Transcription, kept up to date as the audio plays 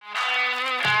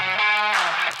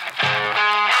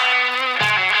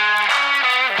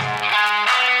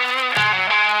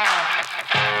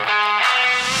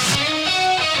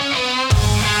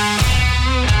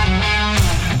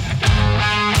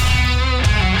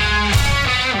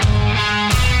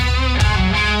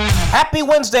Happy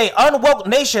Wednesday, UnWoke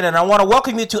Nation, and I want to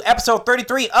welcome you to episode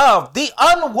 33 of the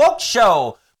UnWoke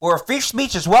Show, where free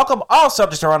speech is welcome, all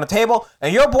subjects are on the table,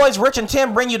 and your boys Rich and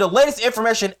Tim bring you the latest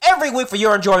information every week for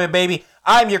your enjoyment, baby.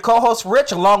 I'm your co-host,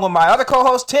 Rich, along with my other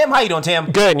co-host, Tim. How you doing, Tim?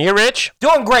 Good, and you, Rich?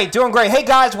 Doing great. Hey,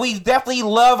 guys, we definitely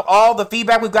love all the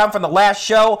feedback we've gotten from the last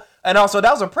show, and also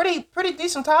that was a pretty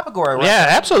decent topic, right? Yeah,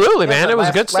 absolutely, man. It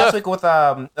was good stuff. Last week with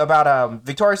about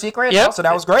Victoria's Secret, yep. So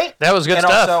that was great. That was good and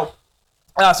stuff. Also,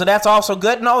 so that's also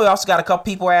good. No, we also got a couple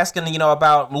people asking,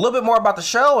 about a little bit more about the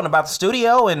show and about the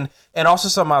studio and also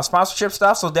some sponsorship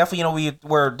stuff. So definitely,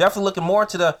 we're definitely looking more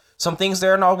into some things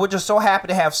there. And all. We're just so happy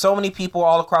to have so many people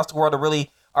all across the world that really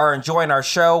are enjoying our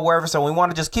show, wherever. So we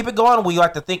want to just keep it going. We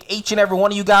like to thank each and every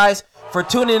one of you guys for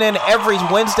tuning in every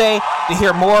Wednesday to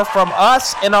hear more from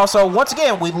us. And also, once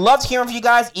again, we love hearing from you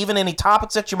guys, even any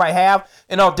topics that you might have.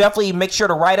 And I'll definitely make sure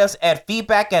to write us at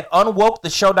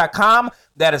feedback@unwoketheshow.com.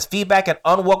 That is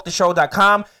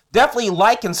feedback@unwoketheshow.com. Definitely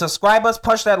like and subscribe us.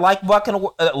 Push that like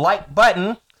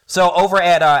button. So over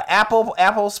at Apple,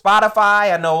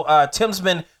 Spotify. I know Tim's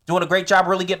been doing a great job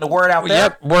really getting the word out there.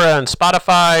 Yep, we're on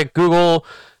Spotify, Google,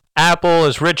 Apple,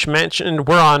 as Rich mentioned.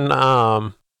 We're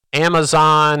on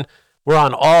Amazon. We're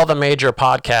on all the major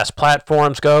podcast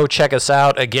platforms. Go check us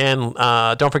out. Again,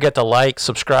 don't forget to like,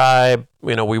 subscribe.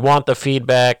 We want the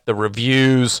feedback, the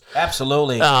reviews.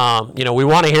 Absolutely. We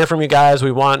want to hear from you guys.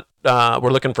 We're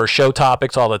looking for show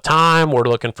topics all the time. We're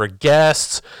looking for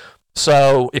guests.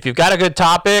 So if you've got a good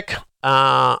topic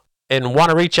and want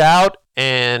to reach out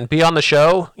and be on the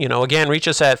show, again, reach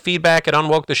us at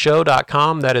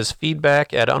feedback@unwoketheshow.com. That is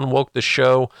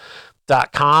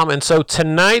feedback@unwoketheshow.com. And so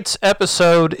tonight's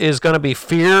episode is going to be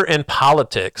fear and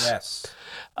politics. Yes.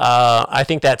 I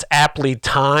think that's aptly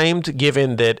timed,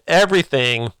 given that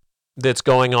everything that's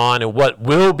going on and what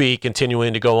will be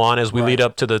continuing to go on as we lead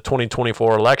up to the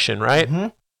 2024 election, right? Mm-hmm.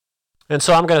 And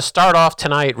so I'm going to start off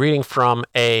tonight reading from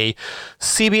a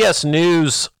CBS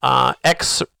News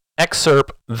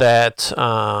excerpt that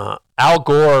Al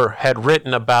Gore had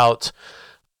written about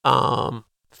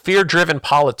fear-driven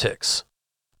politics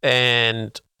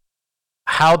and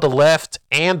how the left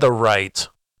and the right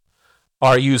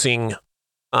are using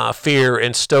fear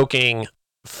and stoking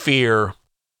fear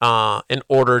in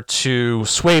order to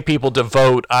sway people to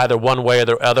vote either one way or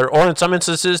the other, or in some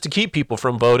instances to keep people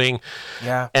from voting.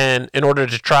 Yeah. And in order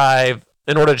to try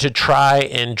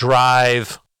and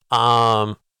drive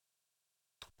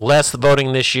less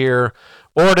voting this year,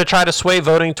 or to try to sway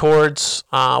voting towards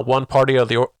one party or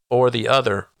the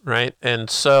other, right? And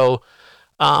so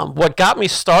what got me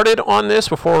started on this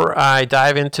before I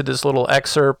dive into this little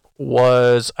excerpt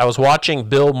was I was watching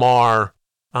Bill Maher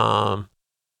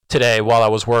today while I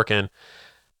was working,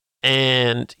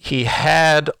 and he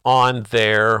had on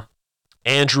there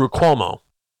Andrew Cuomo,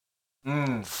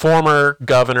 former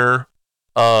governor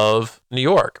of New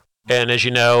York. And as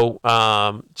you know,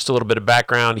 just a little bit of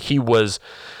background, he was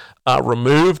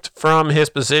removed from his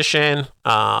position.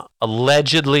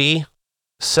 Allegedly,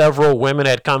 several women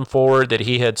had come forward that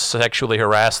he had sexually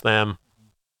harassed them.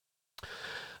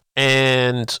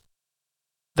 And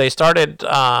they started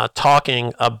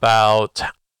talking about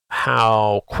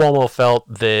how Cuomo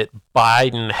felt that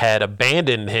Biden had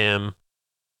abandoned him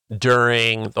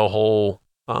during the whole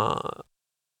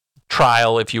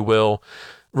trial, if you will,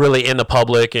 really in the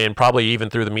public and probably even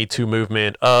through the Me Too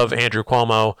movement of Andrew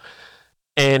Cuomo.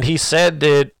 And he said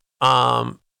that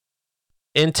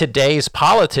in today's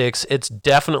politics, it's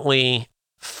definitely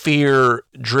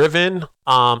fear-driven.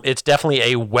 It's definitely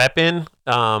a weapon,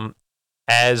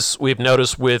 as we've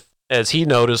noticed as he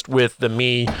noticed with the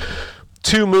Me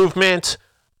Too movement.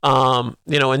 And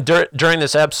during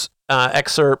this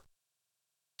excerpt,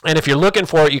 and if you're looking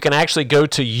for it, you can actually go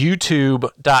to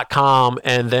youtube.com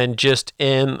and then just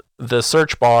in the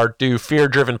search bar, do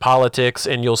fear-driven politics,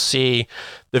 and you'll see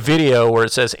the video where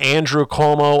it says Andrew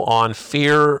Cuomo on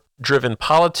fear-driven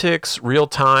politics, real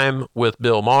time with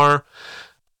Bill Maher.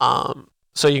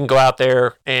 So you can go out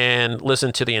there and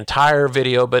listen to the entire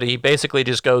video, but he basically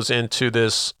just goes into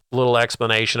this little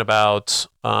explanation about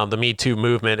the Me Too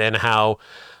movement and how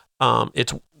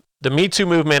it's the Me Too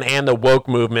movement and the woke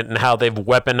movement and how they've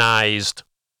weaponized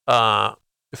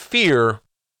fear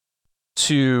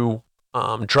to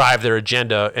drive their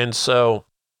agenda. And so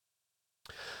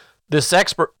this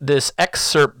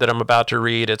excerpt that I'm about to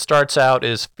read, it starts out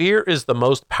as fear is the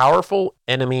most powerful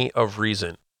enemy of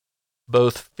reason.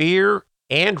 Both fear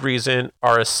and reason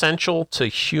are essential to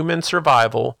human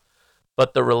survival,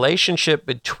 but the relationship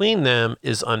between them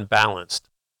is unbalanced.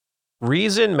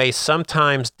 Reason may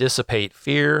sometimes dissipate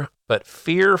fear, but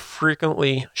fear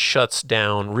frequently shuts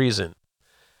down reason.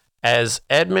 As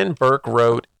Edmund Burke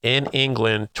wrote in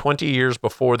England 20 years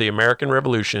before the American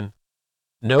Revolution.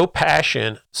 No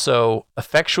passion so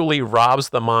effectually robs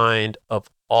the mind of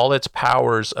all its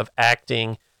powers of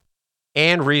acting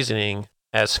and reasoning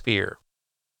as fear.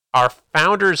 Our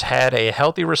founders had a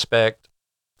healthy respect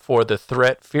for the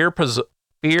threat fear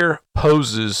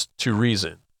poses to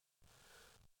reason.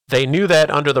 They knew that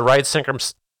under the right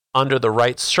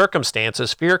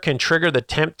circumstances, fear can trigger the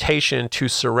temptation to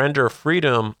surrender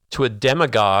freedom to a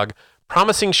demagogue,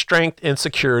 promising strength and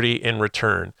security in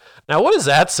return. Now, what does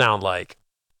that sound like?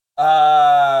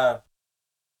 Sounds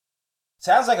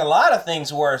like a lot of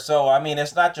things were. So, I mean,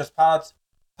 it's not just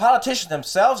politicians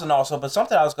themselves and also, but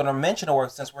something I was going to mention, or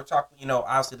since we're talking,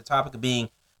 obviously the topic of being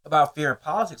about fear in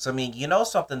politics. I mean,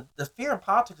 something, the fear in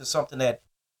politics is something that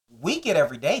we get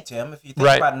every day, Tim. If you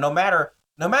think about it, no matter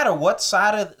what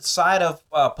side of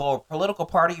political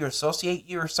party you associate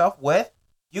yourself with,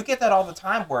 you get that all the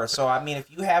time. So, I mean, if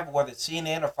you have, whether it's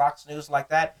CNN or Fox News like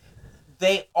that,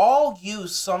 they all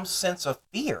use some sense of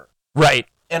fear. Right.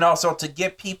 And also to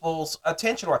get people's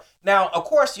attention. Now, of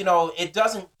course, it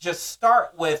doesn't just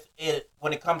start with it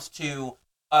when it comes to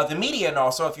the media. And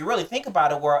also, if you really think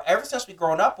about it, where ever since we've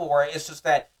grown up, or it's just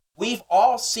that we've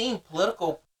all seen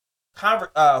political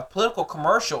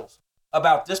commercials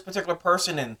about this particular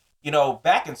person, and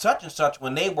back in such and such,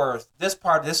 when they were this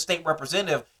state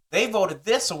representative, they voted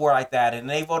this or like that, and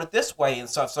they voted this way and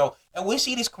stuff. So, and we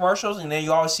see these commercials, and then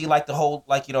you always see like the whole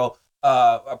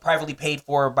privately paid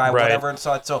for by whatever and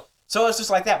so it's just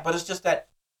like that. But it's just that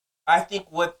I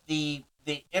think with the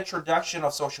introduction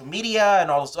of social media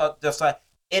and all this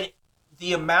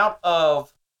the amount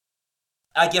of,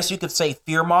 I guess you could say,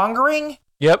 fear mongering.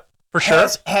 Yep, for sure.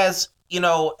 Has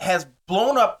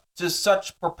blown up to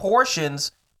such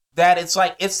proportions that it's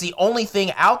like it's the only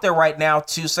thing out there right now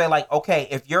to say, like, okay,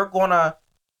 if you're going to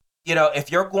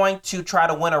try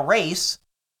to win a race,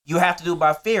 you have to do it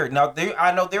by fear. Now,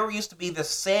 I know there used to be this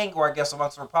saying, or I guess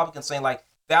amongst the Republicans, saying like,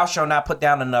 "Thou shalt not put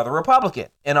down another Republican,"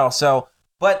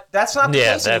 but that's not the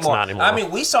case anymore. Not anymore. I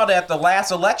mean, we saw that at the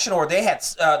last election, or they had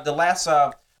the last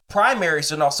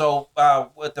primaries, and also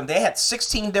with them, they had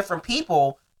 16 different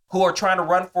people who are trying to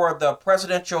run for the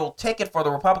presidential ticket for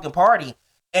the Republican Party,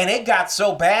 and it got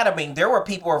so bad. I mean, there were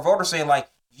people or voters saying like,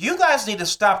 "You guys need to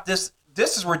stop this.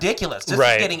 This is ridiculous. This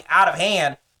is getting out of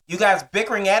hand. You guys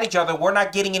bickering at each other. We're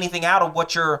not getting anything out of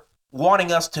what you're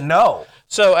wanting us to know."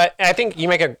 So I think you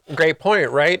make a great point,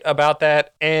 right, about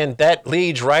that. And that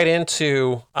leads right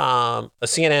into a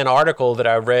CNN article that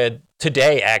I read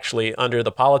today, actually, under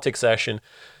the politics section.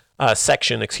 It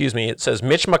says,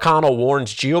 Mitch McConnell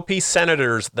warns GOP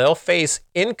senators they'll face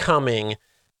incoming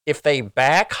if they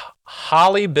back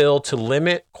Holly bill to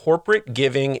limit corporate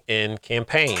giving in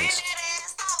campaigns.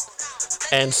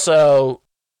 And so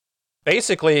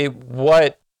basically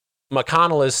what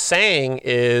McConnell is saying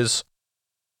is,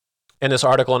 in this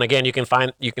article, and again, you can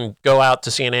go out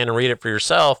to CNN and read it for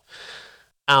yourself.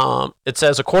 It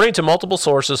says, according to multiple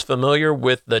sources familiar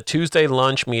with the Tuesday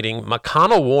lunch meeting,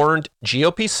 McConnell warned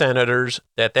GOP senators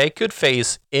that they could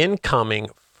face incoming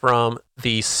from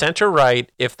the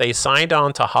center-right if they signed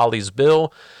on to Holly's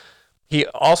bill. He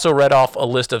also read off a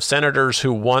list of senators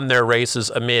who won their races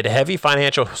amid heavy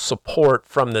financial support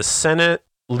from the Senate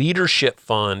Leadership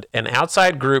Fund, an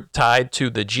outside group tied to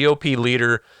the GOP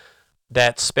leader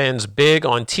that spends big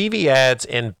on TV ads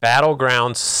and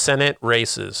battleground Senate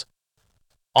races.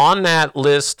 On that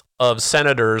list of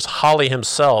senators, Holly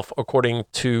himself, according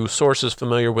to sources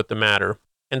familiar with the matter.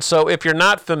 And so if you're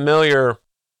not familiar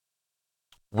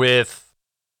with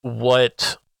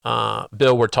what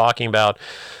bill we're talking about,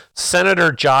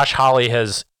 Senator Josh Hawley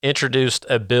has introduced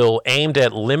a bill aimed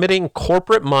at limiting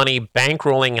corporate money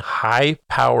bankrolling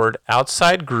high-powered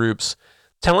outside groups,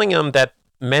 telling them that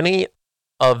many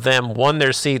of them won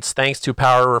their seats thanks to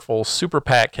powerful super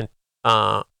PAC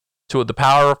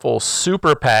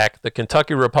the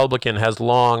Kentucky Republican has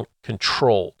long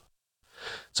controlled.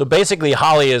 So basically,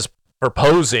 Hawley is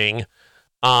proposing,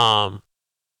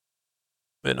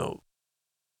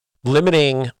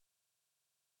 limiting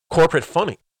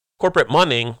corporate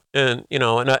money, and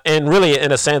and really,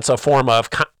 in a sense, a form of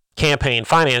campaign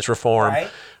finance reform,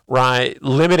 right?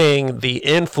 Limiting the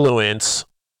influence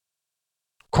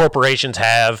corporations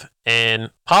have in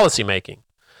policymaking.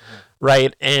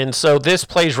 Right. And so this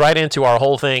plays right into our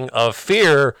whole thing of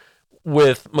fear,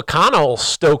 with McConnell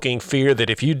stoking fear that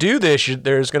if you do this,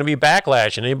 there's going to be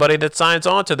backlash. And anybody that signs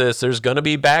on to this, there's going to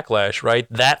be backlash. Right.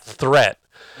 That threat.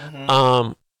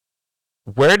 Mm-hmm.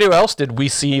 Where else did we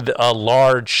see a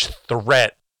large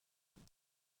threat?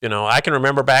 I can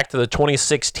remember back to the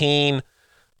 2016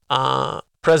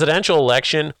 presidential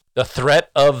election. the threat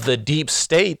of the deep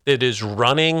state that is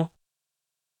running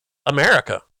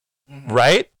America,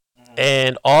 right?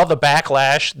 And all the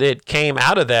backlash that came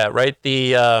out of that, right?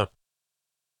 The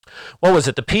what was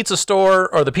it? The pizza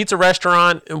store or the pizza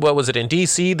restaurant? What was it in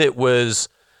D.C. that was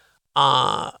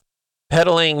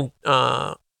peddling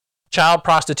child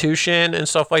prostitution and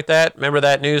stuff like that? Remember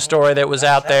that news story that was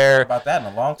out there? About that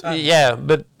in a long time. Yeah,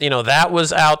 but that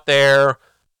was out there.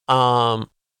 Again,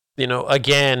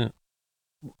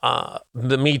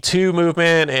 the Me Too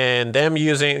movement and them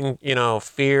using,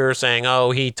 fear, saying, oh,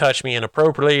 he touched me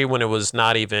inappropriately when it was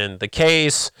not even the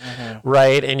case,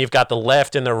 right? And you've got the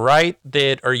left and the right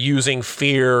that are using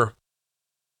fear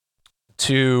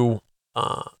to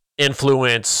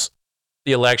influence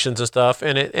the elections and stuff.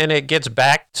 And it gets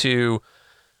back to,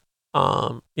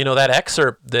 that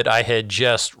excerpt that I had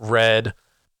just read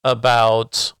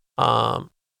about our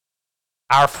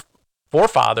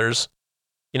forefathers,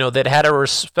 that had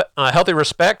a healthy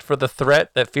respect for the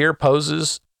threat that fear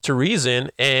poses to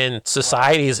reason and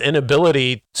society's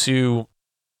inability to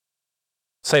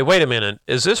say, wait a minute,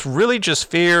 is this really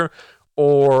just fear,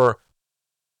 or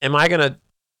am I going to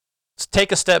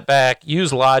take a step back,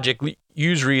 use logic,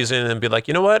 use reason, and be like,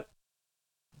 you know what?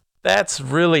 That's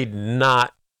really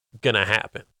not going to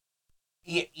happen.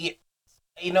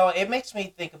 It makes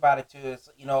me think about it too. Is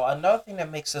another thing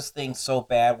that makes this thing so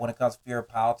bad when it comes to fear of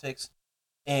politics.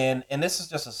 And this is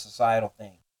just a societal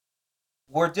thing.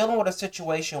 We're dealing with a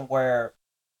situation where,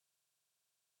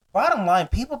 bottom line,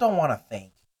 people don't want to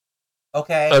think.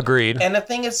 Okay? Agreed. And the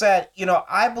thing is that,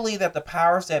 I believe that the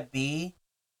powers that be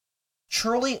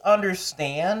truly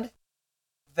understand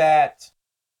that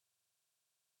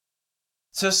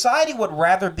society would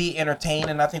rather be entertained,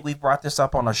 and I think we've brought this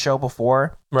up on a show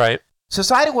before. Right.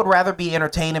 Society would rather be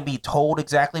entertained and be told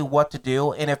exactly what to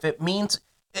do, and if it means...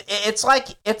 It's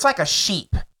like a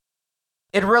sheep.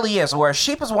 It really is. Where a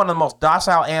sheep is one of the most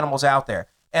docile animals out there.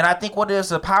 And I think what it is,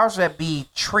 the powers that be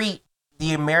treat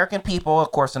the American people,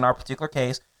 of course, in our particular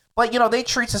case, but, they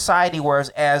treat society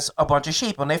as a bunch of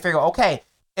sheep. And they figure, okay,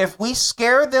 if we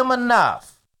scare them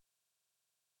enough,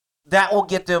 that will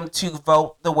get them to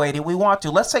vote the way that we want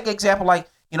to. Let's take an example like,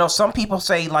 some people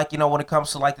say, like, when it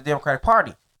comes to, like, the Democratic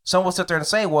Party, some will sit there and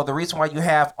say, well, the reason why you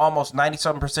have almost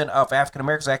 97% of African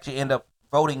Americans actually end up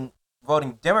voting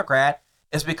Democrat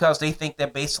is because they think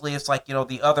that basically it's like,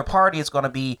 the other party is going to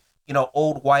be,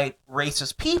 old white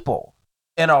racist people.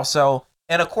 And also,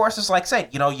 and of course, it's like saying,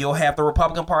 you'll have the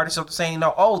Republican Party saying,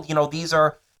 these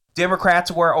are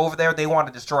Democrats who are over there, they want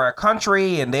to destroy our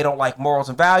country and they don't like morals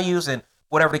and values and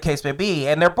whatever the case may be.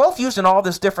 And they're both using all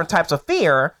this different types of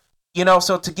fear,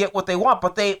 so to get what they want.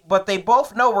 But they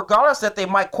both know, regardless that they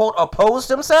might, quote, oppose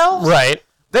themselves. Right.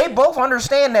 They both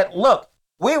understand that, look,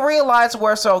 we realize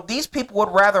these people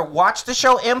would rather watch the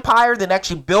show Empire than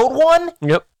actually build one.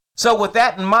 Yep. So with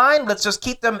that in mind, let's just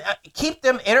keep them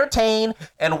entertained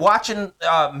and watching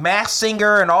Masked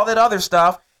Singer and all that other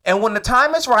stuff. And when the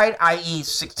time is right, i.e.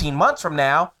 16 months from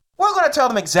now, we're going to tell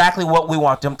them exactly what we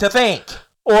want them to think.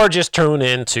 Or just tune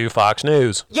in to Fox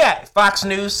News. Yeah, Fox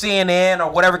News, CNN,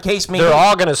 or whatever case may be. They're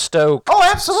all going to stoke. Oh,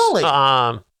 absolutely.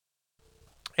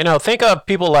 Think of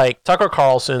people like Tucker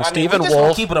Carlson, Stephen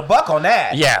Wolf. Keep it a buck on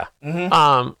that. Yeah.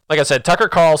 Mm-hmm. Like I said, Tucker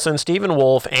Carlson, Stephen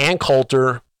Wolf, Ann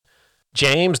Coulter,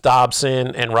 James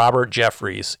Dobson, and Robert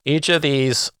Jeffries. Each of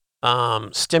these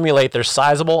stimulate their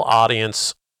sizable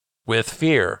audience with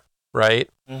fear, right?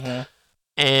 Mm-hmm.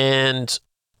 And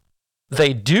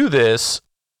they do this.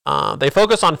 They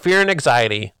focus on fear and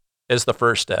anxiety as the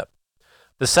first step.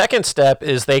 The second step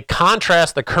is they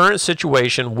contrast the current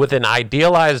situation with an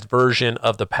idealized version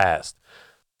of the past.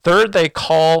 Third, they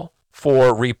call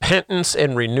for repentance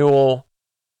and renewal,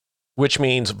 which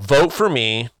means vote for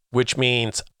me, which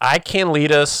means I can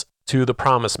lead us to the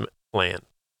promised land.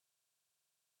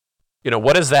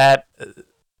 What does that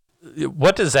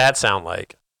sound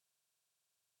like?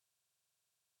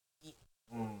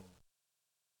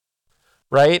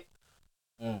 Right?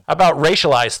 How about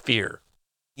racialized fear?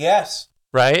 Yes.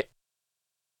 Right?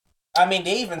 I mean,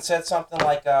 they even said something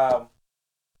like, what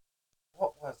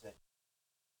was it?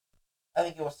 I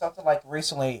think it was something like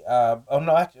recently,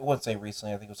 actually, I wouldn't say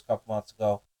recently, I think it was a couple months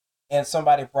ago, and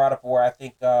somebody brought up where I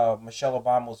think Michelle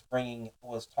Obama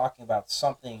was talking about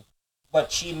something,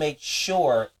 but she made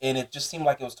sure, and it just seemed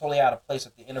like it was totally out of place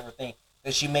at the end of her thing,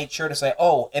 that she made sure to say,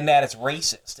 oh, and that it's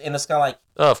racist. And it's kind of like...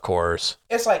 Of course.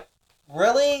 It's like,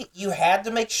 really? You had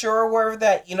to make sure where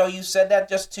that, you said that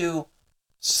just to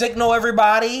signal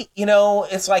everybody,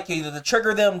 it's like either to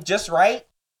trigger them just right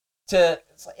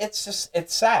it's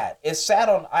sad. It's sad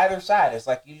on either side. It's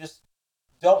like you just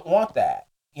don't want that,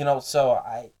 so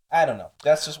I don't know.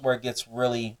 That's just where it gets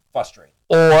really frustrating.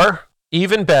 Or,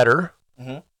 even better,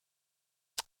 mm-hmm.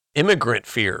 immigrant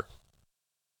fear.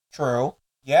 True.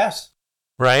 Yes.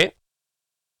 Right?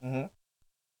 Mm-hmm.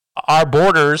 Our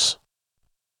borders,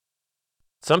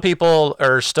 some people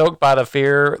are stoked by the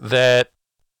fear that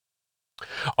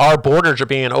our borders are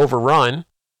being overrun.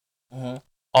 Mm-hmm.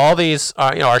 All these,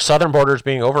 our southern borders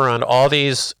being overrun. All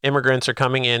these immigrants are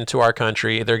coming into our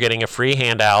country. They're getting a free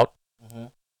handout, mm-hmm.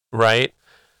 right?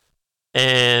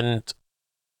 And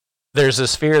there's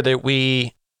this fear that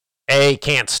we, A,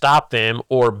 can't stop them,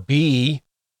 or B,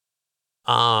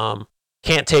 can't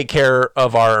take care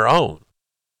of our own,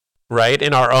 right?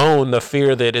 In our own, the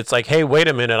fear that it's like, hey, wait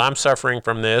a minute, I'm suffering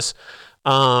from this.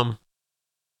 But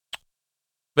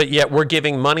yet we're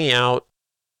giving money out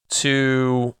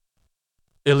to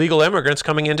illegal immigrants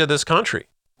coming into this country.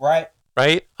 Right.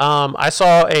 Right. I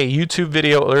saw a YouTube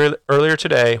video earlier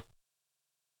today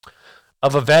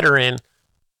of a veteran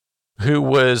who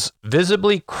was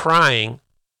visibly crying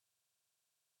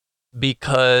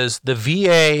because the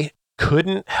VA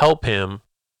couldn't help him,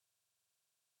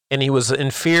 and he was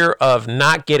in fear of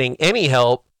not getting any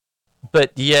help,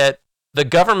 but yet the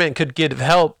government could give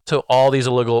help to all these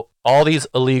illegal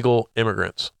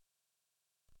immigrants.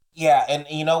 Yeah, and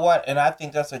you know what? And I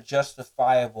think that's a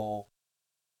justifiable,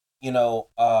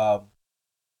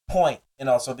 point.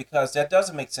 So because that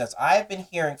doesn't make sense. I've been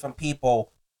hearing from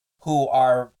people who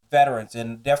are veterans,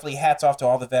 and definitely hats off to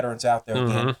all the veterans out there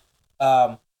again.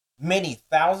 Many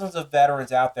thousands of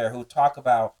veterans out there who talk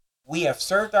about, we have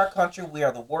served our country, we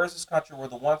are the warriors of this country, we're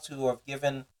the ones who have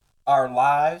given our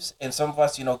lives, and some of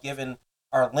us, given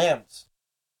our limbs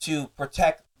to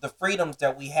protect the freedoms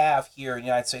that we have here in the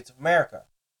United States of America.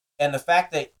 And the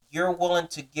fact that you're willing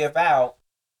to give out,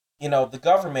 the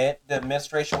government, the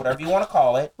administration, whatever you want to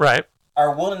call it, right,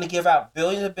 are willing to give out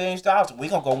billions and billions of dollars. We're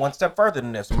going to go one step further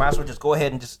than this. We might as well just go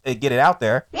ahead and just get it out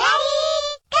there. Ready,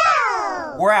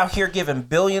 go! We're out here giving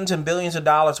billions and billions of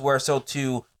dollars worth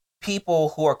to people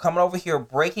who are coming over here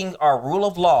breaking our rule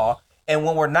of law. And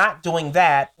when we're not doing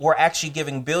that, we're actually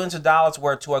giving billions of dollars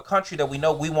worth to a country that we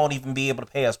know we won't even be able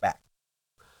to pay us back.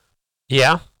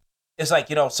 Yeah. It's like,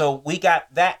 so we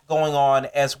got that going on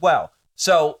as well.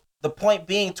 So the point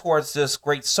being towards this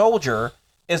great soldier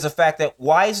is the fact that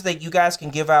why is that you guys can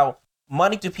give out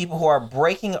money to people who are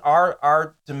breaking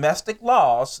our domestic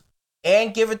laws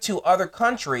and give it to other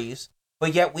countries,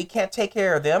 but yet we can't take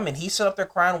care of them, and he's sitting up there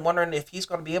crying, wondering if he's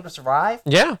going to be able to survive?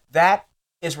 Yeah. That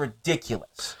is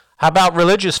ridiculous. How about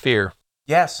religious fear?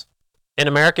 Yes. In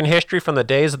American history, from the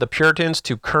days of the Puritans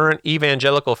to current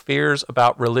evangelical fears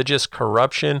about religious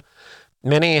corruption,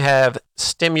 many have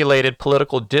stimulated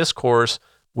political discourse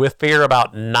with fear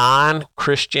about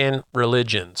non-Christian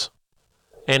religions.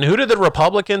 And who did the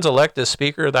Republicans elect as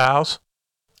Speaker of the House?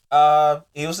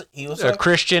 He was a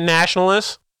Christian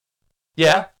nationalist.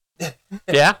 Yeah.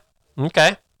 Yeah.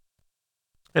 Okay.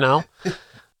 Kind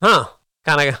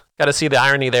of got to see the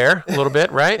irony there a little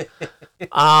bit, right?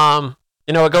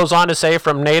 It goes on to say,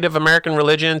 from Native American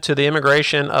religion to the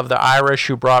immigration of the Irish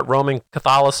who brought Roman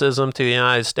Catholicism to the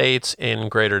United States in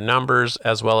greater numbers,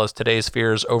 as well as today's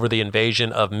fears over the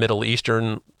invasion of Middle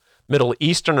Easterners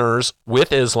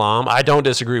with Islam. I don't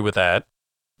disagree with that.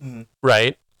 Mm-hmm.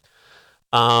 Right.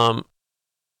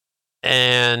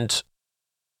 And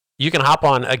you can hop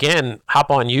on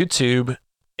YouTube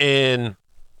and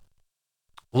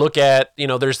look at,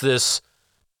 you've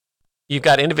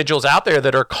got individuals out there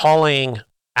that are calling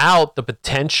out the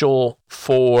potential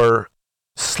for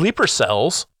sleeper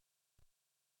cells,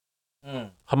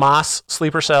 Hamas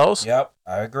sleeper cells. Yep,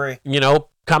 I agree.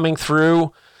 Coming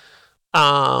through,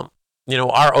 our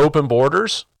open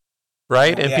borders,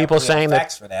 right? Well, and people saying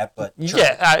facts for that, but sure.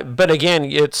 Yeah, but again,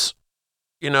 it's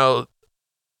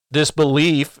this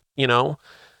belief, and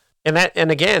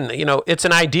again, it's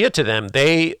an idea to them.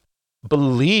 They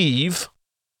believe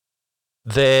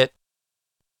that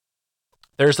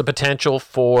there's the potential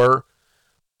for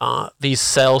these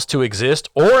cells to exist,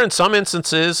 or in some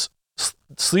instances,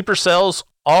 sleeper cells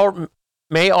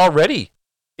may already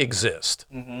exist,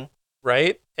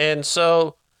 right? And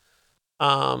so,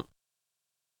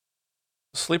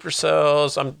 sleeper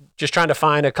cells. I'm just trying to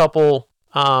find a couple.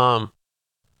 There's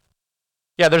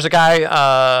a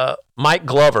guy, Mike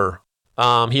Glover.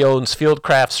 He owns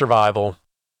Fieldcraft Survival,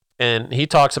 and he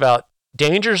talks about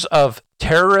dangers of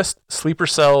terrorist sleeper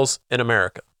cells in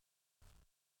America.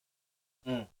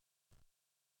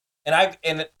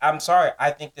 And I'm sorry,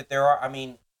 I think that there are. I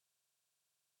mean,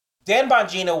 Dan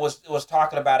Bongino was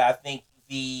talking about, I think,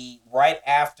 right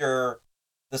after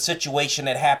the situation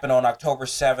that happened on October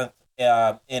 7th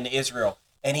in Israel.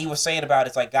 And he was saying about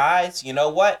it's like, guys, you know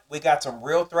what? We got some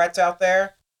real threats out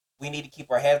there. We need to keep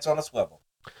our heads on a swivel.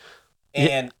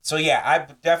 And so, yeah, I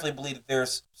definitely believe that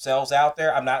there's cells out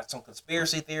there. I'm not some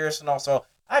conspiracy theorist, and also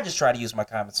I just try to use my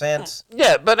common sense.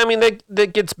 Yeah, but I mean,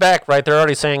 that gets back, right? They're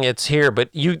already saying it's here, but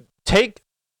you take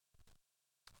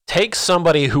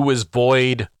somebody who is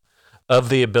void of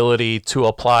the ability to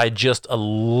apply just a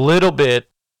little bit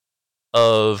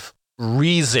of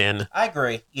reason. I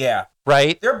agree. Yeah.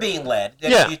 Right? They're being led.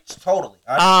 Yeah. Totally.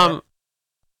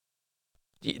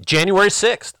 January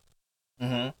 6th.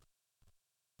 Mm-hmm.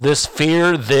 This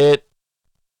fear that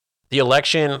the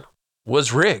election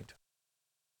was rigged.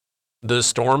 The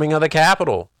storming of the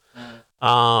Capitol.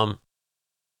 Mm-hmm.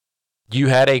 You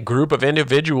had a group of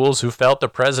individuals who felt the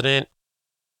president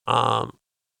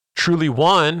truly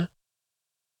won,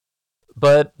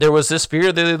 but there was this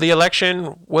fear that the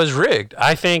election was rigged.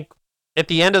 I think at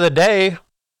the end of the day,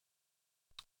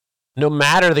 no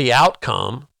matter the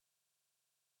outcome,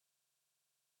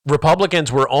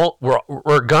 Republicans were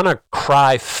gonna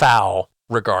cry foul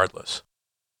regardless.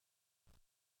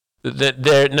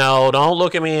 No, don't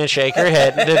look at me and shake your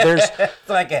head.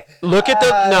 Look at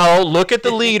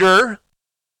the leader.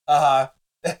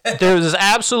 There's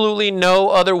absolutely no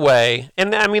other way,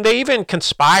 and I mean they even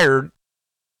conspired.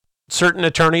 Certain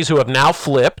attorneys who have now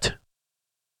flipped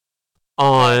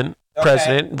on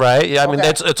president, right? Yeah, I mean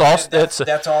that's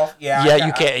all.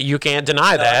 Yeah, you can't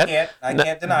deny that. I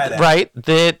can't deny that. Right?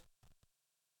 That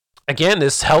again,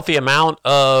 this healthy amount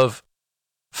of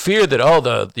fear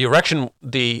that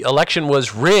the election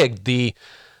was rigged. There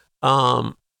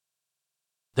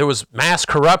was mass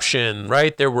corruption,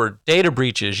 right? There were data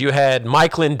breaches. You had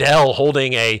Mike Lindell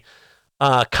holding a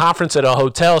conference at a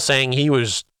hotel saying he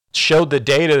showed the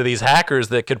data to these hackers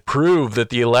that could prove that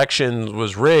the election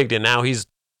was rigged, and now he's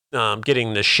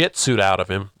getting the shit suit out of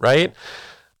him, right?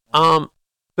 But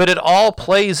it all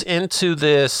plays into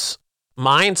this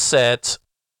mindset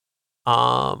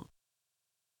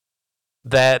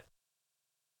that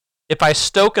if I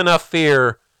stoke enough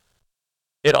fear,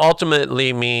 it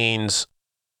ultimately means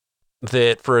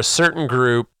that for a certain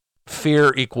group,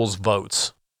 fear equals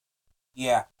votes.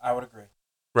 Yeah, I would agree.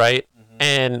 Right? Mm-hmm.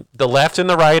 And the left and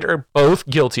the right are both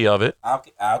guilty of it. I'll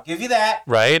give you that.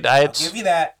 Right? I'll give you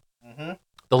that. Mm-hmm.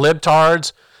 The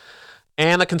libtards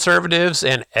and the conservatives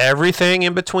and everything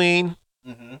in between,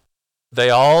 mm-hmm. They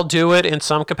all do it in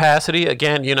some capacity.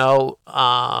 Again, as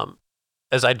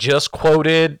I just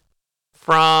quoted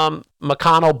from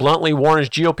McConnell bluntly warns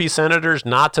GOP senators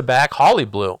not to back Holly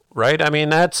Blue, right? I mean,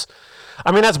 that's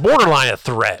borderline a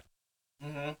threat,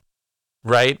 mm-hmm.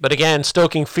 Right? But again,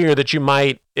 stoking fear that you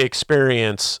might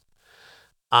experience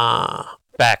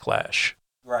backlash.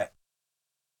 Right.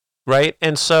 Right?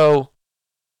 And so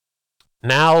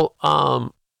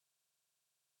now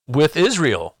with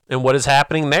Israel and what is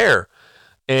happening there,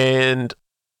 and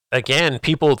again,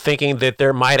 people thinking that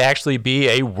there might actually be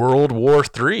a World War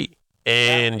III.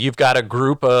 And you've got a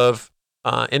group of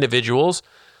individuals,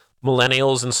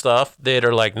 millennials and stuff, that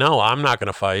are like, no, I'm not going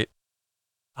to fight.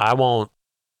 I won't.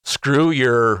 Screw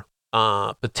your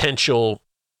potential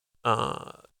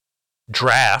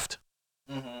draft.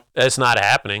 Mm-hmm. That's not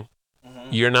happening.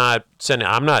 Mm-hmm. You're not sending.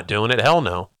 I'm not doing it. Hell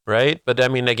no. Right? But I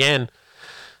mean, again,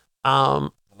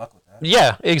 good luck with that.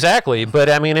 Yeah, exactly.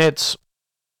 But I mean, it's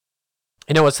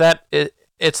it's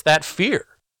that fear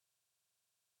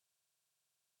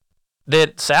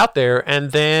that's out there.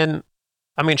 And then,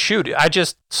 I mean, shoot, I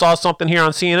just saw something here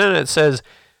on CNN that says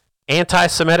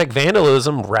anti-Semitic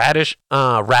vandalism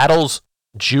rattles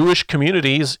Jewish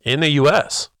communities in the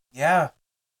U.S. Yeah.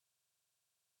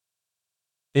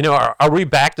 Are we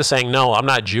back to saying, no, I'm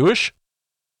not Jewish?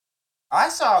 I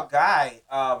saw a guy,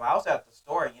 I was at the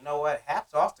store, you know what,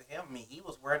 hats off to him. I mean, he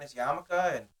was wearing his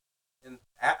yarmulke, and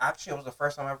actually it was the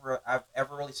first time I've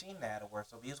ever really seen that.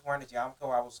 So he was wearing his yarmulke.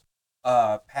 I was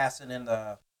passing in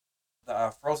the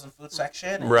frozen food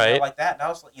section, and right, like that, and I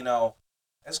was like,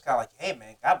 it's kind of like, hey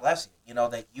man, God bless you.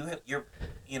 That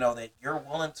you're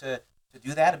willing to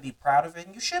do that and be proud of it,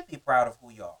 and you should be proud of who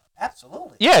you are.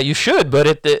 Absolutely. Yeah, you should. But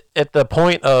at the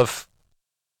point of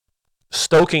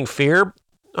stoking fear,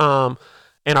 and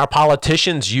our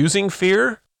politicians using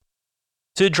fear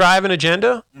to drive an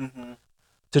agenda, mm-hmm.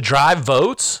 to drive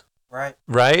votes, right?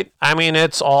 Right. I mean,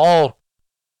 it's all.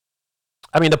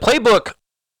 I mean, the playbook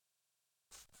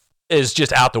is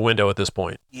just out the window at this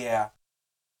point. Yeah.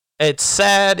 It's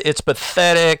sad. It's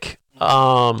pathetic.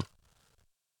 I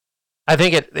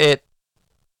think it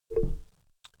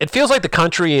feels like the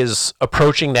country is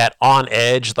approaching that on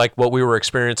edge, like what we were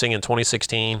experiencing in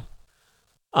 2016.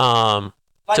 Do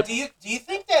you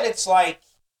think that it's like?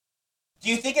 Do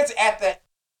you think it's at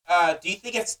do you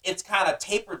think it's kind of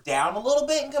tapered down a little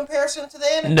bit in comparison to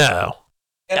then? No.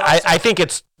 I think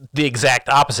it's the exact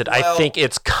opposite. Well, I think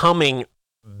it's coming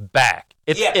back.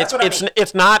 That's what I mean.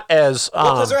 It's not as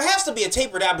because there has to be a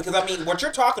taper down, because I mean what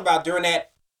you're talking about during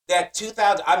that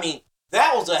 2000, I mean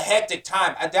that was a hectic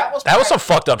time. That was some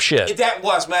fucked up shit. That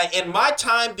was, man. And my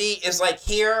time is like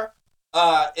here,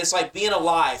 it's like being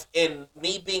alive and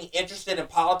me being interested in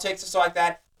politics and stuff like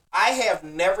that. I have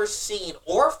never seen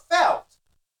or felt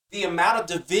the amount of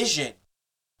division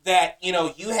that, you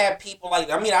know, you have people like,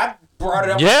 I mean, I brought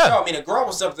it up. Yeah. I mean, a girl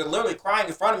was up there literally crying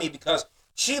in front of me because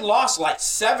she lost like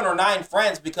 7 or 9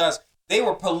 friends because they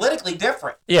were politically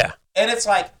different. Yeah. And it's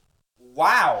like,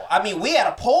 wow. I mean, we had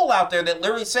a poll out there that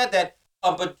literally said that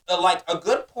like a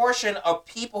good portion of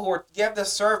people who gave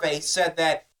this survey said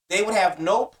that they would have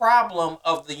no problem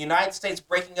of the United States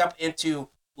breaking up into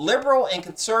liberal and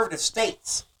conservative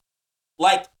states.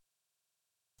 Like,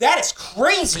 that is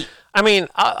crazy. I mean,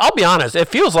 I'll be honest. It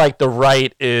feels like the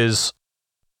right is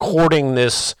courting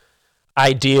this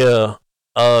idea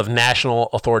of national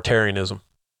authoritarianism.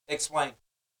 Explain.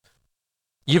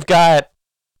 You've got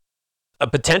a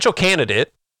potential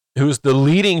candidate who's the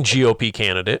leading GOP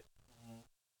candidate,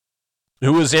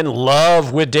 who is in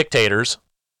love with dictators.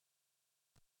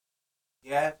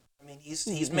 Yeah, I mean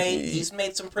he's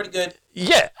made some pretty good.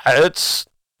 Yeah, it's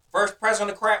first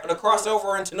president to cross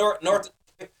over into North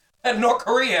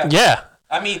Korea. Yeah.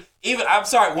 I mean, I'm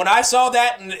sorry, when I saw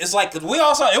that, and it's like, we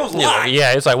all saw it was live.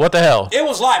 Yeah, it's like, what the hell? It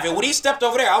was live, and when he stepped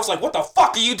over there, I was like, what the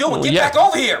fuck are you doing? Get back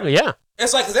over here. Yeah.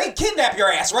 It's like, they kidnap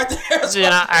your ass right there.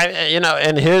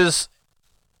 And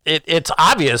it's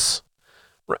obvious.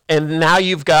 And now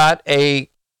you've got a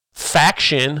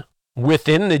faction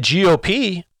within the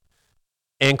GOP,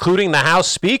 including the House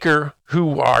Speaker,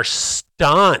 who are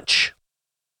staunch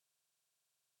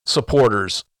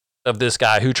supporters of this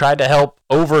guy, who tried to help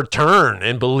overturn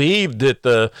and believed that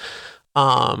the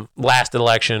last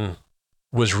election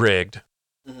was rigged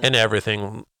and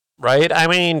everything, right? I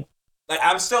mean, like,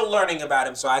 I'm still learning about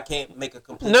him, so I can't make a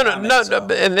complete no.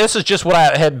 And this is just what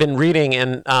I had been reading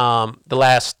in the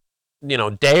last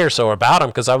day or so about him,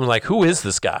 because I was like, who is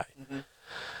this guy?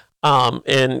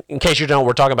 And in case you don't,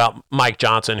 we're talking about Mike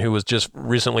Johnson, who was just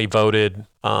recently voted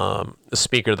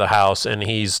Speaker of the House, and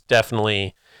he's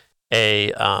definitely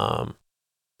a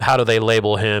how do they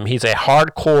label him? He's a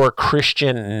hardcore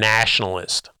Christian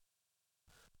nationalist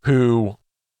who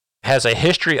has a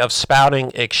history of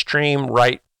spouting extreme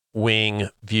right-wing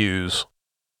views.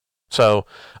 So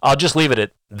I'll just leave it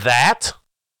at that,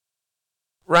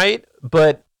 right?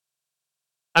 But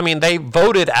I mean, they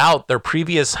voted out their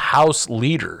previous House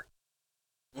leader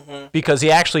because he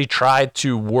actually tried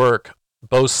to work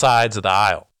both sides of the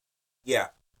aisle. Yeah.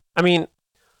 I mean,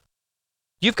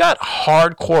 you've got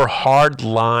hardcore,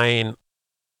 hardline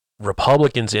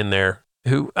Republicans in there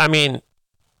who, I mean,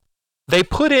 they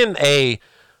put in a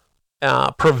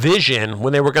provision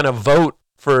when they were going to vote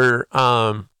for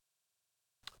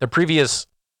the previous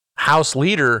House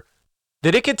leader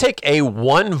that it could take a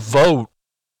one vote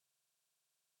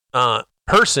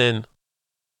person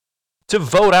to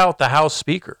vote out the House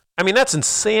Speaker. I mean, that's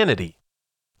insanity.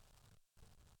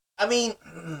 I mean,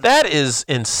 that is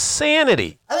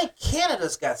insanity. I think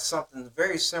Canada's got something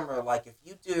very similar. Like, if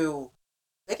you do,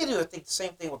 they can do, I think, the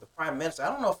same thing with the Prime Minister. I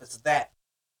don't know if it's that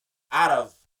out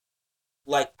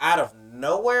of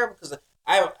nowhere, because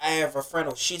I have a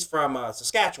friend, she's from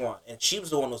Saskatchewan, and she was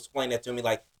the one who explained that to me.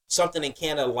 Like, something in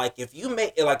Canada, like, if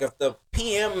the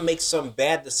PM makes some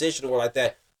bad decision or like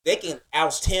that, they can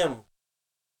oust him,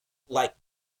 like,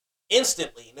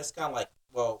 instantly. And it's kind of like,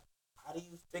 well, how do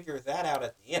you figure that out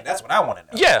at the end? That's what I want to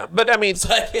know. Yeah, but I mean,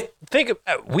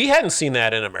 we hadn't seen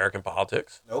that in American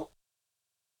politics. Nope.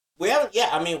 We haven't. Yeah,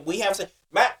 I mean, we haven't seen.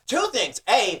 Matt, 2 things.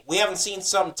 A, we haven't seen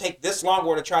something take this long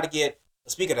to try to get a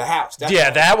Speaker of the House.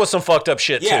 That was some fucked up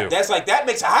shit, too. Yeah, that's like, that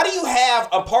makes. How do you have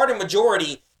a party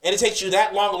majority and it takes you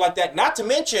that long like that? Not to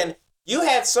mention, you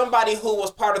had somebody who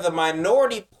was part of the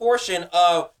minority portion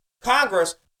of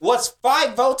Congress was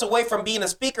 5 votes away from being a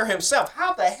speaker himself.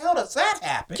 How the hell does that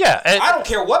happen? Yeah. I don't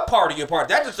care what party you're part of.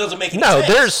 That just doesn't make any No,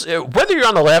 sense. there's, whether you're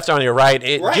on the left or on your right,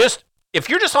 if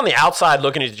you're just on the outside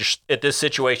looking at this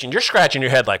situation, you're scratching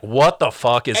your head like, what the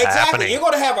fuck is happening? You're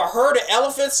going to have a herd of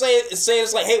elephants say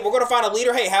it's like, hey, we're going to find a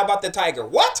leader. Hey, how about the tiger?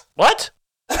 What?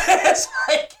 It's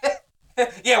like,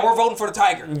 yeah, we're voting for the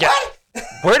tiger. Yeah. What?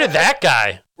 Where did that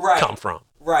guy come from?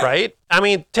 Right. I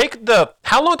mean,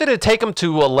 how long did it take him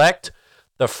to elect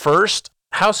the first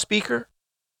House Speaker?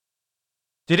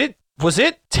 Was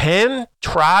it 10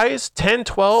 tries? 10,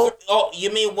 12? Oh,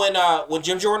 you mean when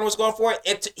Jim Jordan was going for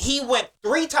it? He went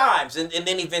 3 times and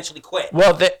then eventually quit.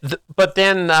 Well, but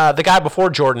then the guy before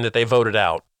Jordan that they voted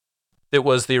out, it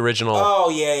was the original. Oh,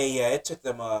 yeah. It took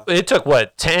them... It took,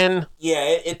 what, 10?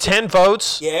 Yeah, 10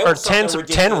 votes? Yeah, it or was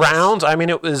 10 rounds? I mean,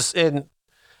 it was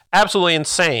absolutely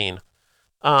insane.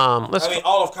 All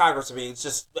of Congress, it's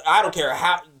just... I don't care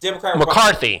how... Democrat...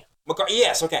 McCarthy.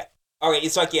 Yes, okay. Okay,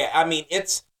 it's like, yeah,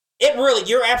 it really...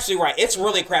 You're absolutely right. It's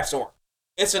really a crap store.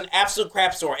 It's an absolute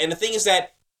crap store. And the thing is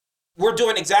that we're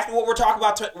doing exactly what we're talking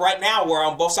about right now, where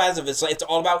on both sides of it, it's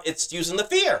all about... It's using the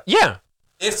fear. Yeah.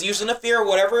 It's using the fear,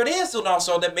 whatever it is, and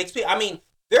also that makes people...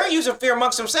 they're using fear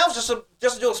amongst themselves just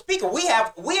to do a speaker. We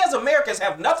as Americans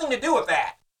have nothing to do with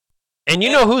that. And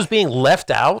you know who's being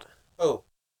left out? Who?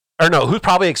 Or no, who's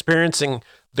probably experiencing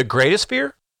the greatest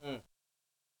fear?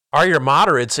 Are your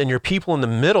moderates and your people in the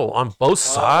middle on both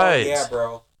sides. Yeah,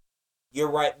 bro. You're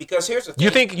right. Because here's the thing. You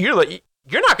think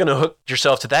you're not going to hook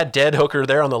yourself to that dead hooker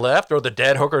there on the left or the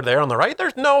dead hooker there on the right?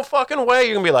 There's no fucking way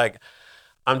you're going to be like,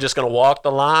 I'm just going to walk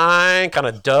the line, kind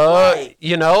of right.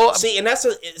 See, and that's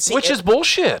which is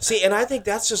bullshit. See, and I think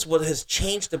that's just what has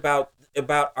changed about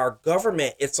our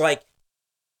government. It's like,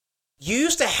 you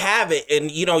used to have it, and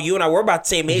you and I were about the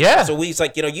same age. Yeah. So we used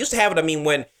to have it.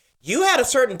 When you had a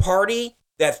certain party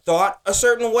that thought a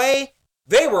certain way,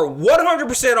 they were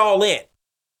 100% all in.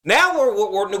 Now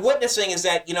we're witnessing is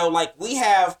that we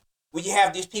have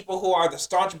these people who are the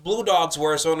staunch blue dogs,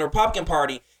 whereas on the Republican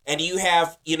Party, and you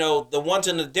have the ones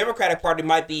in the Democratic Party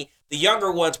might be the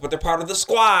younger ones, but they're part of the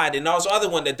squad, and all those other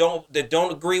ones that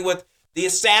don't agree with the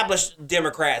established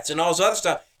Democrats and all those other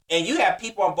stuff. And you have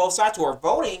people on both sides who are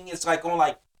voting. It's like going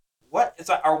like, what? It's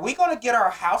like, are we going to get our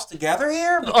house together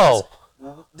here? Because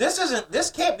this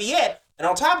can't be it. And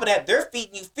on top of that, they're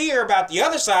feeding you fear about the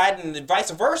other side and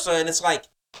vice versa. And it's like,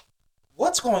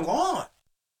 what's going on?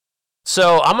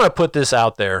 So I'm going to put this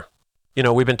out there.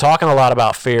 We've been talking a lot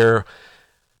about fear.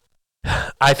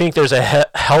 I think there's a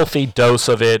healthy dose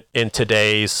of it in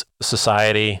today's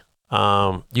society.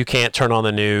 You can't turn on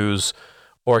the news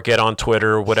or get on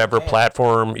Twitter, whatever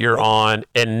platform you're on,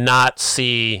 and not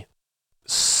see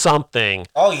something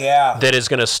that is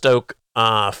going to stoke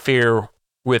fear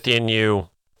within you,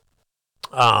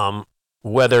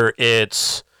 whether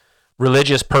it's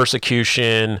religious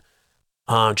persecution,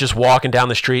 just walking down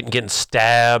the street and getting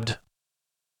stabbed,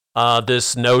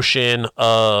 this notion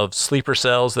of sleeper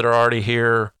cells that are already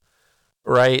here,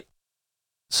 right?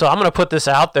 So I'm going to put this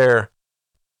out there.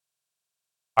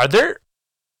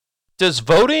 Does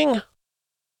voting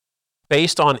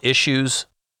based on issues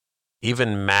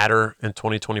even matter in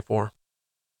 2024?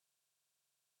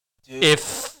 Dude.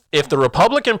 If the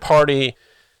Republican Party,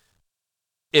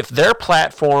 if their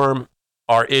platform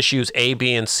are issues A,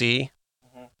 B, and C,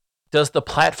 does the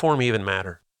platform even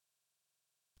matter?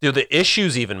 Do the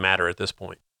issues even matter at this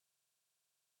point?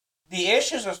 The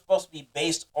issues are supposed to be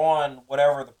based on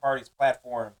whatever the party's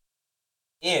platform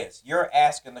is. You're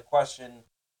asking the question,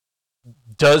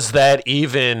 does that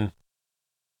even...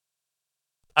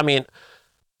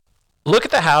 look at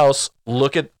the House,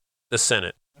 look at the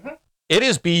Senate. Mm-hmm. It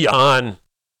is beyond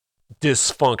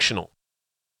dysfunctional.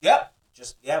 Yep.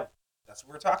 That's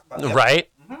what we're talking about. Yep. Right?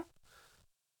 Mm-hmm.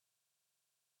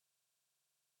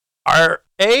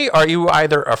 Are you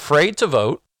either afraid to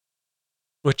vote,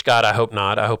 which, God, I hope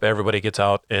not. I hope everybody gets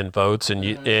out and votes, and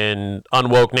in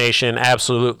UnWoke Nation,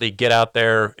 absolutely get out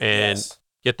there and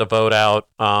get the vote out.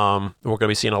 We're going to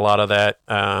be seeing a lot of that.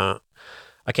 I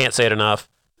can't say it enough.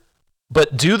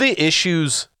 But do the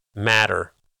issues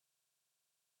matter?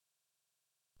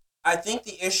 I think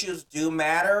the issues do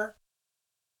matter.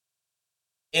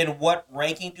 In what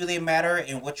ranking do they matter,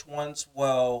 and which ones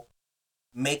will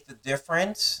make the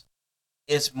difference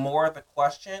is more the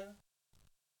question.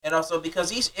 And also because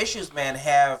these issues, man,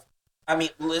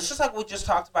 it's just like we just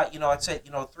talked about, I said,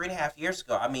 3.5 years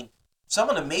ago. Some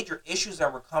of the major issues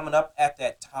that were coming up at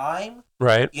that time.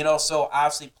 Right. So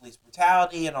obviously police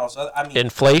brutality and also,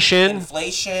 inflation,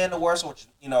 the worst, which,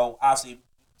 obviously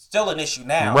still an issue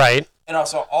now. Right. And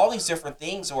also all these different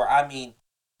things where,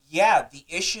 the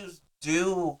issues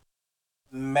do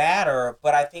matter,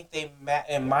 but I think in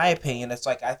my opinion, it's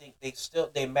like, I think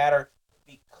they matter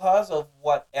because of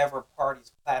whatever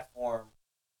party's platform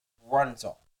runs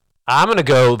on. I'm going to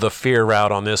go the fear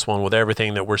route on this one with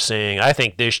everything that we're seeing. I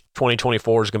think this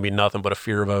 2024 is going to be nothing but a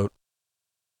fear vote.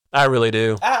 I really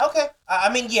do. Okay.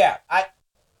 I'm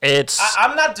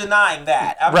not denying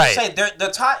that. I'm right. just saying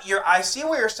I see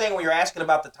what you're saying when you're asking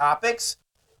about the topics,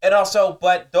 and also,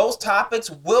 but those topics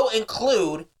will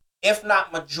include, if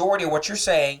not majority of what you're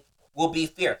saying, will be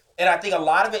fear. And I think a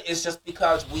lot of it is just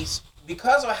because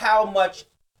because of how much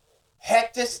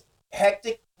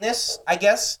hecticness, I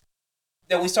guess,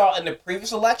 that we saw in the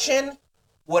previous election,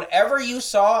 whatever you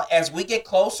saw as we get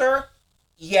closer,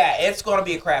 yeah, it's going to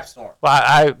be a crap storm.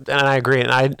 Well, I agree,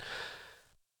 and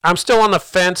I'm still on the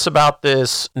fence about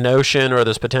this notion or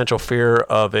this potential fear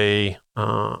of a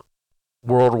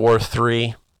World War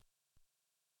III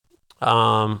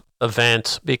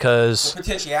event because the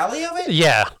potentiality of it.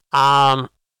 Yeah,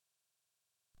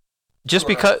 just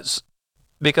Sure.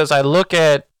 because I look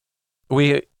at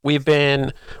we've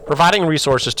been providing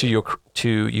resources to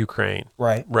Ukraine,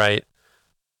 Right. right?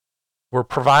 We're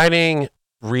providing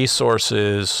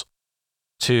resources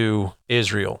to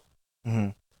Israel. Mm-hmm.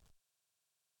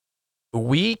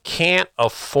 We can't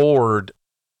afford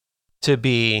to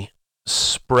be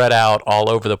spread out all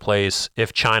over the place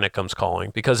if China comes calling.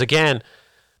 Because again,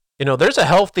 there's a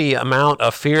healthy amount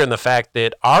of fear in the fact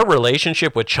that our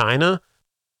relationship with China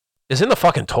is in the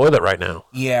fucking toilet right now.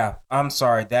 Yeah, I'm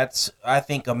sorry. I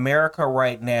think America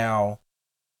right now,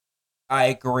 I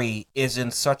agree, is in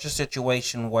such a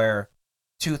situation where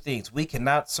two things. We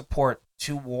cannot support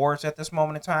two wars at this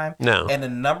moment in time. No. And the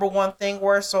number one thing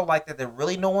where it's so like that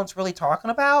no one's really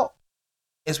talking about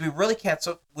is we really can't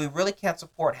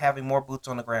support having more boots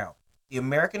on the ground. The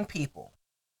American people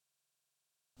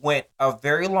went a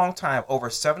very long time, over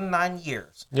 7 to 9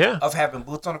 years, of having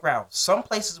boots on the ground. Some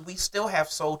places we still have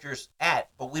soldiers at,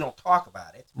 but we don't talk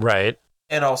about it. Right.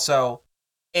 And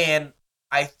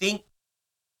I think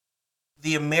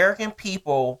the American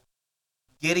people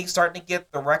starting to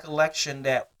get the recollection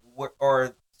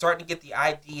or starting to get the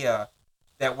idea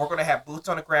that we're going to have boots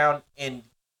on the ground in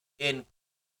the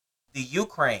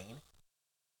Ukraine,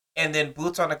 and then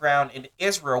boots on the ground in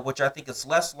Israel, which I think is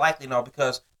less likely now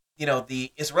because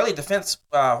the Israeli Defense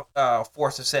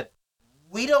Force have said,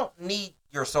 we don't need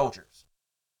your soldiers.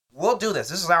 We'll do this.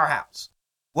 This is our house.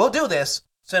 We'll do this.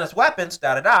 Send us weapons.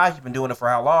 You've been doing it for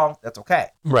how long? That's okay.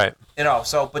 Right.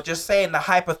 But just saying the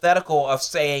hypothetical of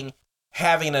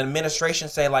having an administration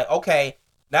say like, okay,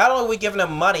 not only are we giving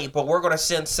them money, but we're going to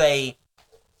send, say,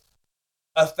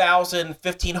 1,000,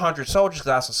 1,500 soldiers, because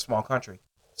that's a small country.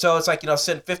 So it's like,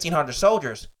 send 1,500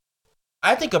 soldiers.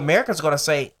 I think America's going to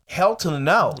say hell to the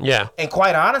no. Yeah. And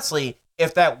quite honestly,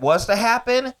 if that was to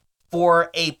happen, for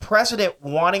a president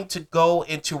wanting to go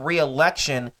into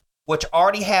re-election, which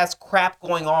already has crap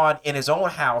going on in his own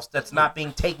house that's not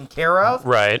being taken care of,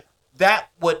 right, that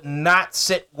would not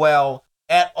sit well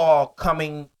at all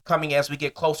coming as we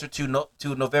get closer to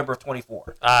November of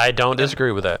 24. I don't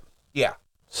disagree with that. Yeah.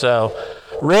 So,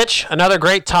 Rich, another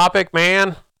great topic,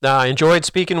 man. Enjoyed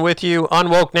speaking with you.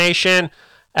 UnWoke Nation,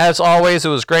 as always, it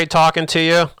was great talking to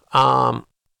you.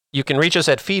 You can reach us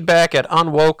at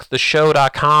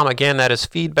feedback@unwoketheshow.com. Again, that is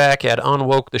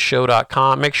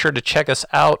feedback@unwoketheshow.com. Make sure to check us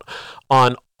out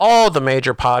on all the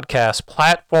major podcast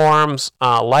platforms.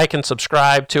 Like and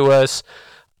subscribe to us.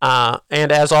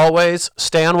 And as always,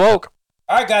 stay unwoke.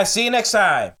 All right, guys. See you next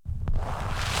time.